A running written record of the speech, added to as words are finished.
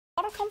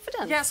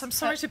confident. Yes, I'm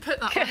sorry to put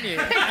that on you.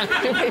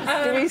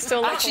 Do we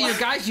still look Actually, you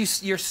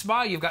guys, your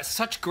smile, you've got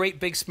such great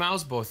big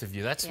smiles, both of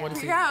you. That's one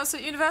thing. Yeah, I was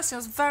at university, I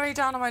was very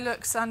down on my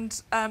looks,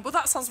 and, well,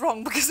 that sounds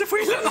wrong, because if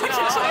we look like each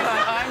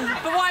other...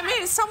 But what I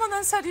mean is, someone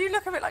then said, you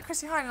look a bit like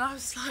Chrissie Hynde, and I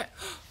was like,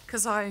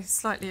 because I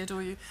slightly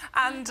adore you.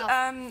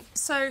 And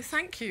so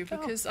thank you,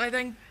 because I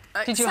then...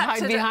 Did you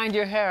hide behind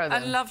your hair,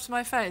 then? And loved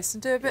my face,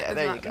 and do a bit of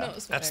there that. you go.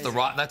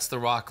 That's the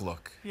rock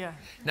look. Yeah.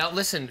 Now,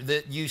 listen,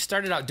 you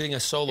started out doing a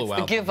solo album.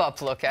 The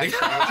give-up look, actually.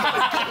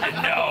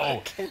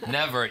 No,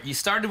 never. You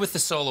started with the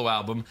solo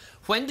album.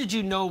 When did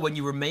you know, when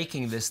you were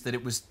making this, that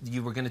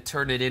you were going to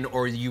turn it in,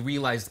 or you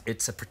realised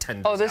it's a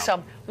Pretenders Oh, this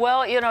album?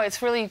 Well, you know,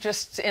 it's really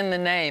just in the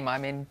name. I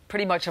mean,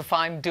 pretty much if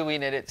I'm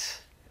doing it,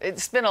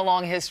 it's been a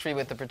long history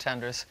with the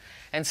Pretenders,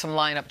 and some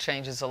lineup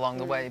changes along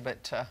the way,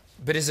 but...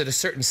 But is it a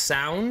certain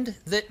sound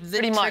that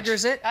much.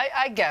 triggers it?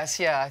 I guess,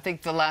 yeah. I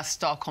think the last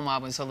Stockholm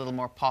album was a little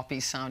more poppy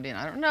sounding.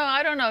 I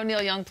don't know.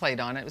 Neil Young played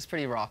on it. It was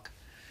pretty rock.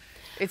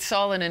 It's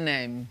all in a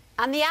name.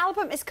 And the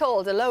album is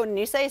called Alone, and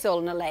you say it's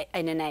all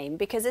in a name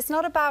because it's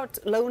not about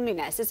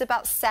loneliness. It's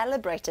about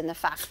celebrating the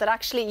fact that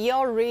actually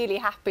you're really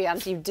happy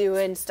and you're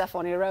doing stuff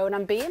on your own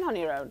and being on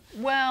your own.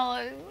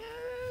 Well,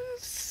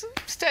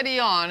 steady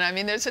on. I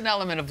mean, there's an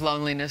element of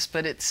loneliness,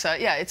 but it's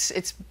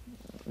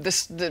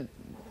the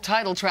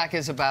title track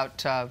is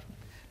about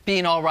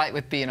being all right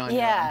with being on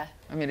your own.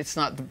 I mean, it's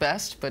not the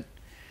best, but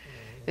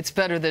it's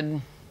better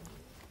than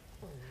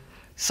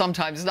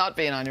sometimes not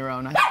being on your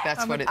own. I think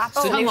that's what it's...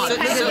 So Come on, look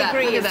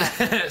at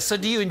that. So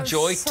do you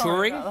enjoy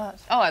touring? Oh,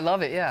 I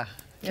love it, yeah.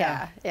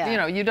 Yeah. You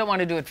know, you don't want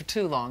to do it for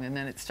too long, and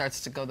then it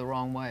starts to go the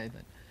wrong way,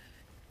 but...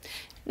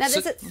 Now,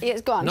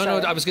 go on, No,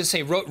 I was going to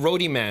say,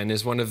 Roadie Man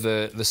is one of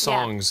the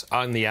songs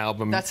on the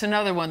album. That's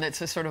another one that's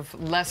a sort of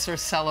lesser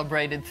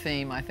celebrated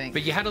theme, I think.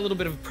 But you had a little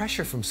bit of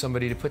pressure from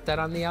somebody to put that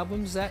on the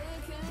album, is that...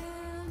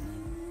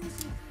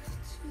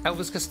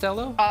 Elvis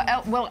Costello?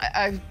 Well,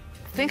 I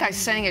think I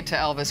sang it to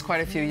Elvis quite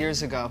a few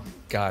years ago.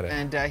 Got it.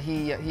 And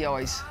he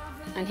always...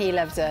 And he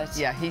loved it.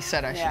 Yeah, he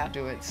said I should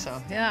do it,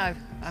 so... Yeah,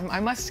 I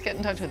must get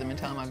in touch with him and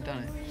tell him I've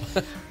done it.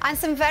 And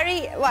some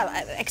very,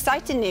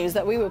 exciting news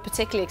that we were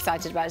particularly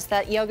excited about is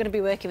that you're going to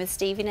be working with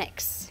Stevie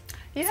Nicks.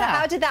 Yeah. So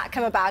how did that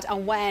come about,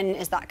 and when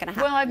is that going to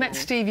happen? Well, I met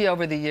Stevie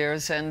over the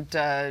years, and,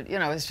 you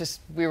know, it's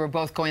just... We were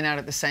both going out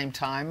at the same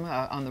time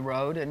on the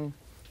road, and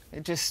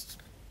it just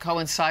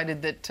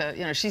coincided that,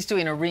 you know, she's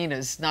doing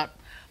arenas, not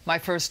my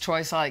first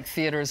choice. I like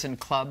theaters and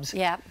clubs.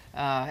 Yeah.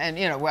 And,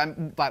 you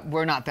know, but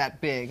we're not that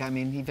big. I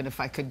mean, even if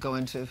I could go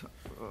into...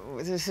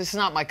 This is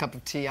not my cup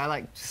of tea. I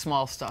like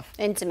small stuff.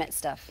 Intimate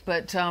stuff.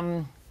 But,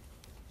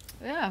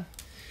 yeah.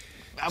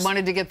 I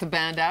wanted to get the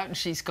band out, and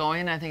she's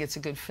going. I think it's a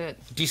good fit.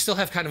 Do you still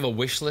have kind of a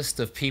wish list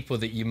of people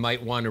that you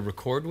might want to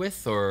record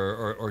with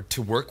or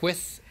to work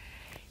with?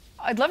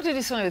 I'd love to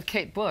do something with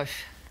Kate Bush.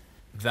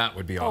 That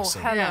would be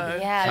awesome. Oh, hello.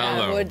 Yeah,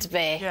 Hello. that would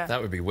be. Yeah.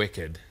 That would be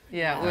wicked.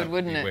 Yeah, it would,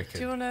 wouldn't it? Wicked. Do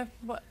you want to...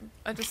 What?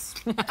 I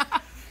just...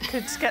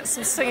 could get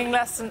some singing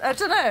lessons. I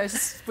don't know.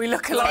 We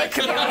look alike.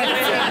 We sound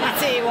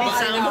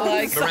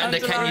alike. Miranda,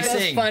 can you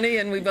sing? It's funny,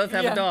 and we both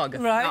have a dog.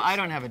 Right. No, I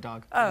don't have a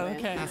dog. Oh,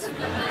 OK.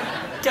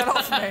 Get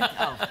off me.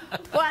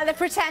 Well, the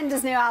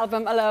Pretenders' new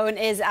album, Alone,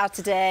 is out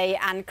today,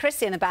 and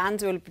Chrissie and the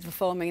band will be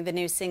performing the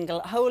new single,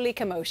 Holy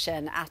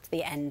Commotion, at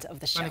the end of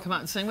the show. Want to come out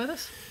and sing with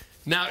us?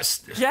 Now,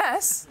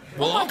 Yes.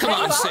 We'll all come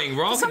out and sing.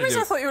 We're all For some going to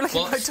do reason I thought you were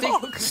looking for a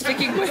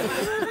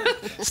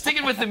dog.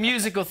 Sticking with the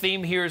musical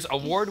theme, here's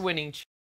award-winning...